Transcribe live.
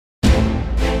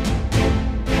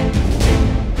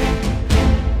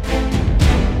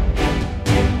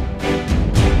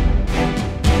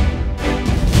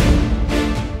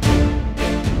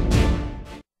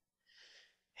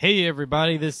Hey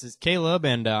everybody, this is Caleb,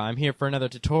 and I'm here for another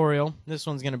tutorial. This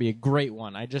one's going to be a great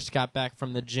one. I just got back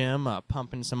from the gym,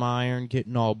 pumping some iron,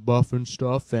 getting all buff and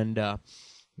stuff,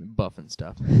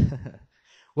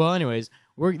 Well, anyways,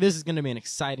 this is going to be an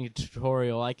exciting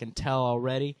tutorial, I can tell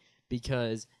already,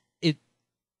 because it's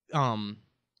going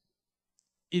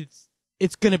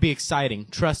to be exciting.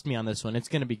 Trust me on this one. It's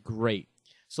going to be great.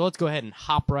 So let's go ahead and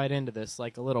hop right into this,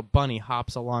 like a little bunny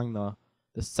hops along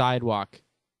the sidewalk.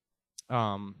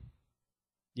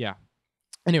 Yeah.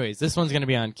 Anyways, this one's going to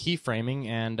be on keyframing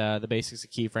and the basics of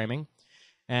keyframing.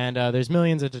 And there's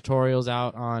millions of tutorials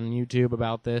out on YouTube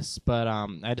about this, but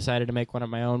I decided to make one of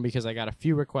my own because I got a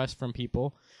few requests from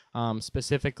people,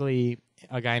 specifically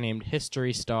a guy named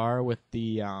History Star with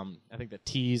the, I think the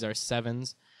T's are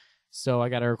 7s. So I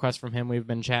got a request from him. We've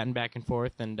been chatting back and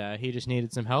forth, and he just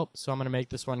needed some help. So I'm going to make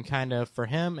this one kind of for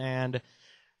him and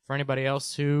for anybody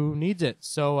else who needs it.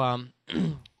 So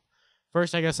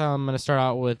first, I guess I'm going to start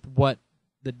out with what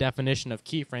the definition of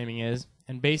keyframing is.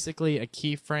 And basically, a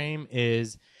keyframe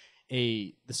is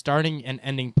the starting and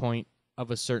ending point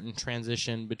of a certain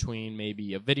transition between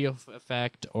maybe a video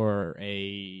effect or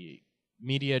a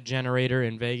media generator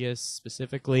in Vegas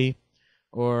specifically,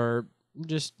 or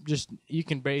just you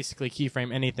can basically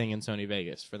keyframe anything in Sony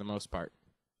Vegas for the most part.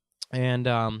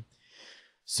 And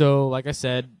so, like I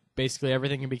said, basically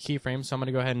everything can be keyframed. So I'm going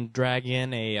to go ahead and drag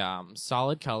in a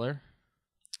solid color.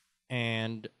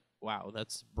 And wow,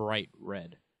 that's bright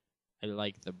red. I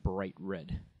like the bright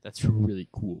red. That's really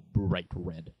cool, bright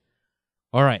red.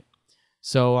 All right,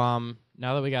 so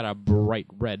now that we got a bright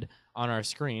red on our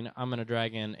screen, I'm going to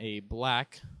drag in a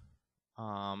black,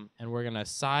 and we're going to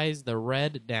size the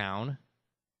red down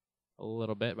a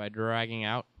little bit by dragging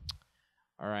out.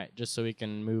 All right, just so we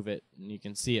can move it and you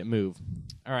can see it move.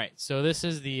 All right, so this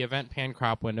is the event pan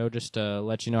crop window, just to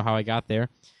let you know how I got there.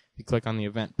 You click on the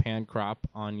event pan crop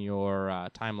on your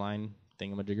timeline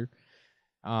thingamajigger.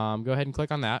 Go ahead and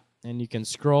click on that, and you can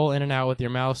scroll in and out with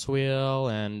your mouse wheel,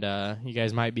 and you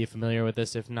guys might be familiar with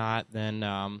this. If not, then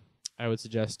I would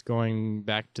suggest going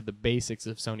back to the basics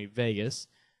of Sony Vegas.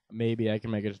 Maybe I can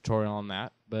make a tutorial on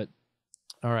that, but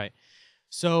all right.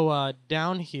 So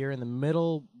down here in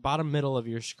the bottom middle of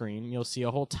your screen, you'll see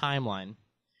a whole timeline.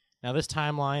 Now this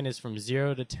timeline is from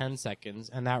 0 to 10 seconds,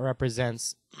 and that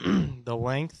represents the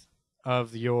length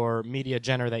of your media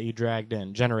generator that you dragged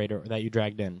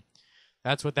in.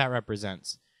 That's what that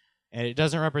represents. And it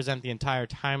doesn't represent the entire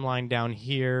timeline down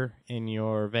here in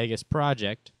your Vegas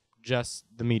project, just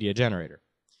the media generator.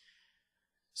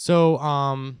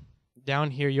 So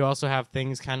down here you also have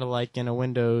things kind of like in a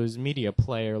Windows media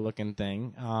player looking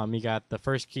thing. You got the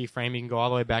first keyframe. You can go all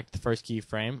the way back to the first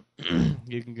keyframe.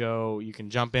 You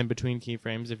can jump in between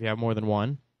keyframes if you have more than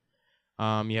one.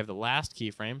 You have the last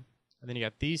keyframe. And then you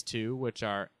got these two, which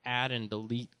are add and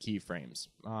delete keyframes.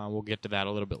 We'll get to that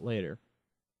a little bit later.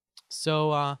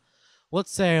 So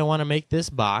let's say I want to make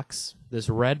this box, this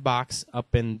red box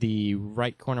up in the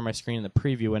right corner of my screen in the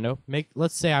preview window.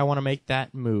 Let's say I want to make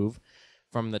that move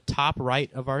from the top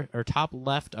right of top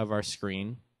left of our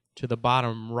screen to the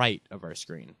bottom right of our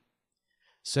screen.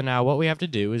 So now what we have to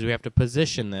do is we have to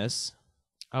position this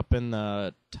up in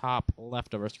the top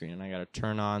left of our screen, and I got to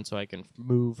turn on so I can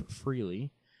move freely.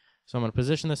 So I'm going to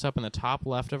position this up in the top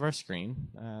left of our screen.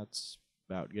 That's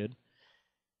about good.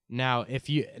 Now,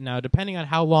 depending on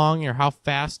how long or how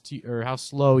fast or how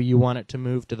slow you want it to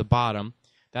move to the bottom,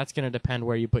 that's going to depend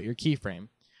where you put your keyframe.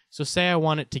 So say I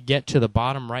want it to get to the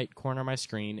bottom right corner of my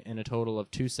screen in a total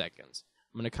of 2 seconds.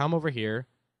 I'm going to come over here,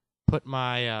 put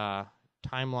my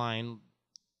timeline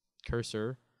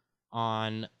cursor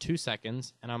on 2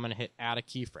 seconds, and I'm going to hit add a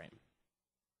keyframe.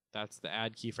 That's the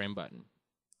add keyframe button.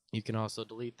 You can also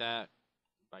delete that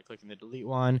by clicking the delete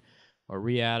one, or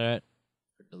re-add it,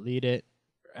 or delete it,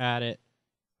 or add it,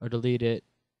 or delete it.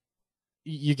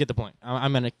 You get the point.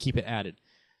 I'm going to keep it added.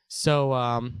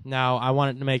 So now I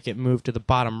want it to make it move to the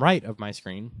bottom right of my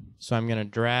screen. So I'm going to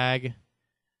drag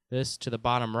this to the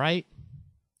bottom right,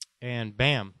 and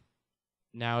bam.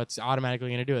 Now it's automatically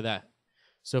going to do that.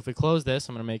 So if we close this,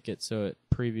 I'm going to make it so it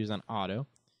previews on auto.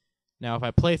 Now if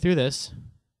I play through this,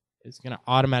 it's going to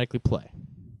automatically play.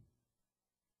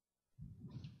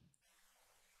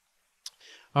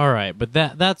 All right, but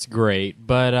that's great.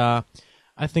 But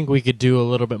I think we could do a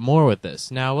little bit more with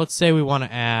this. Now, let's say we want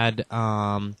to add,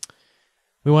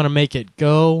 we want to make it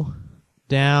go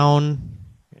down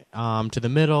to the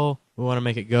middle. We want to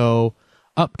make it go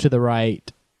up to the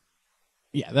right.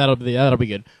 Yeah, that'll be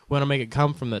good. We want to make it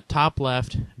come from the top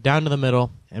left down to the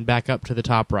middle and back up to the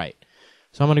top right.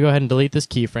 So I'm going to go ahead and delete this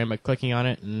keyframe by clicking on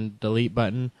it and delete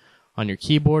button on your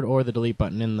keyboard or the delete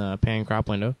button in the pan crop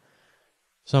window.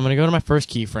 So I'm going to go to my first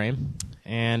keyframe,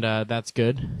 and that's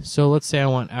good. So let's say I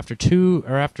want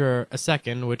after a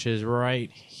second, which is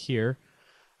right here,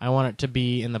 I want it to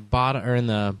be in the bottom or in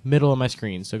the middle of my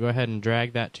screen. So go ahead and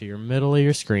drag that to your middle of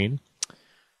your screen.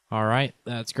 All right,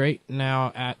 that's great.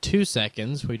 Now at 2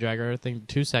 seconds, we drag everything to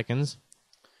 2 seconds.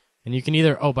 And you can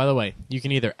either, oh, by the way, you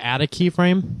can either add a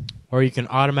keyframe or you can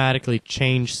automatically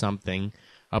change something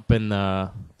up in the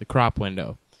crop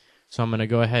window. So I'm going to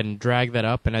go ahead and drag that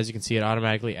up, and as you can see, it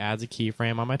automatically adds a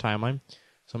keyframe on my timeline.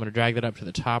 So I'm going to drag that up to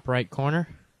the top right corner.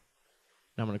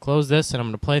 Now I'm going to close this, and I'm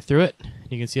going to play through it.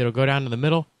 You can see it'll go down to the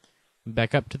middle and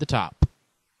back up to the top.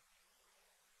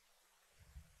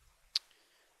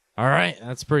 All right,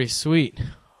 that's pretty sweet.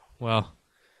 Well,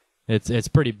 it's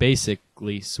pretty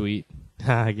basically sweet.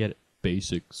 I get it.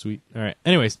 Basic, sweet. All right.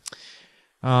 Anyways,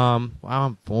 wow,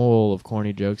 I'm full of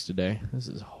corny jokes today. This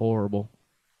is horrible.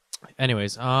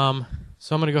 Anyways, so I'm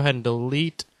going to go ahead and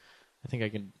delete. I think I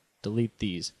can delete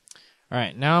these. All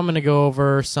right, now I'm going to go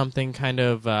over something kind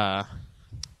of, I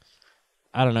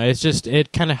don't know.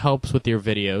 It kind of helps with your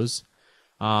videos.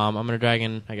 I'm going to drag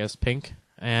in, I guess, pink.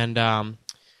 And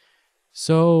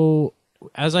so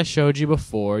as I showed you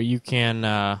before, you can,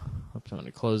 oops, I'm going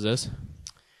to close this.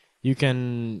 You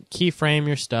can keyframe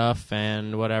your stuff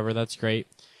and whatever, that's great.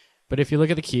 But if you look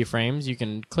at the keyframes, you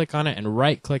can click on it and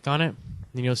right-click on it,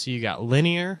 and you'll see you got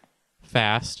linear,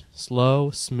 fast, slow,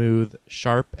 smooth,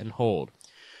 sharp, and hold.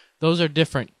 Those are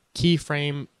different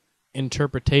keyframe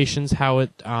interpretations, how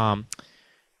it, I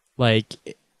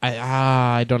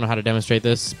don't know how to demonstrate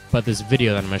this, but this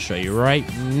video that I'm going to show you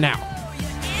right now.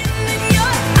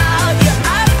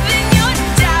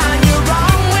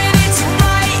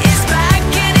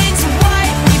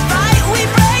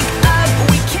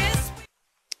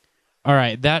 All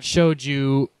right, that showed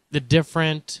you the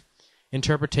different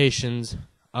interpretations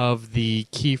of the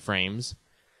keyframes.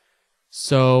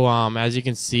 So as you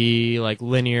can see, like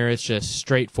linear, it's just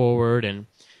straightforward, and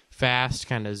fast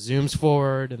kind of zooms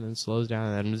forward and then slows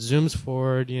down and then zooms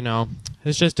forward. You know,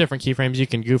 it's just different keyframes. You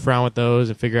can goof around with those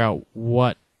and figure out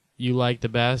what you like the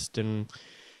best and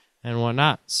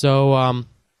whatnot. So,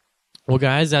 well,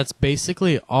 guys, that's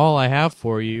basically all I have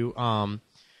for you. The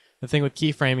thing with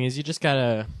keyframing is you just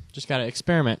gotta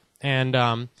experiment. And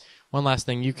one last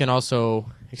thing, you can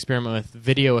also experiment with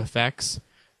video effects.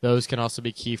 Those can also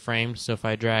be keyframed. So if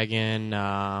I drag in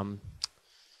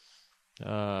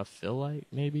fill light,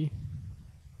 maybe.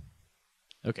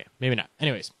 Okay, maybe not.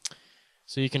 Anyways,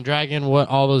 so you can drag in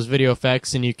all those video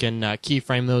effects, and you can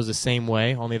keyframe those the same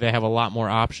way. Only they have a lot more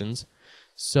options.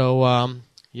 So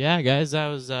yeah, guys, that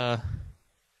was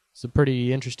it's a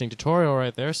pretty interesting tutorial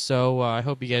right there, so I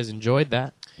hope you guys enjoyed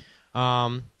that.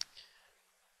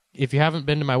 If you haven't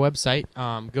been to my website,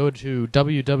 go to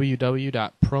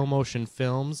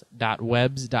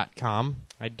www.promotionfilms.webs.com.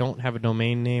 I don't have a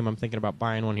domain name. I'm thinking about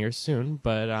buying one here soon,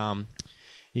 but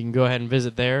you can go ahead and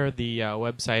visit there. The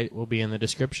website will be in the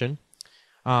description.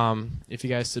 If you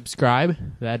guys subscribe,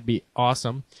 that'd be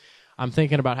awesome. I'm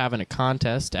thinking about having a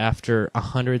contest after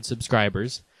 100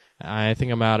 subscribers. I think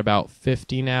I'm at about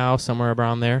 50 now, somewhere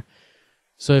around there.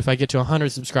 So if I get to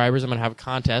 100 subscribers, I'm going to have a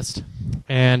contest.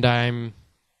 And I'm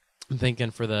thinking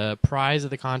for the prize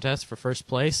of the contest, for first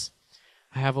place,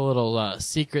 I have a little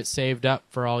secret saved up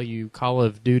for all you Call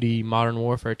of Duty Modern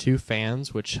Warfare 2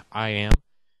 fans, which I am.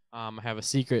 I have a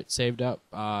secret saved up.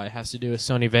 It has to do with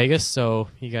Sony Vegas, so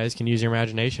you guys can use your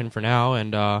imagination for now.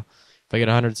 And if I get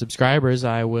 100 subscribers,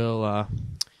 I will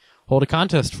hold a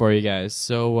contest for you guys.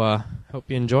 So hope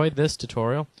you enjoyed this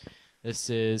tutorial. This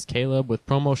is Caleb with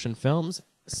Promotion Films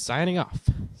signing off.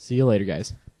 See you later,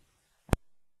 guys.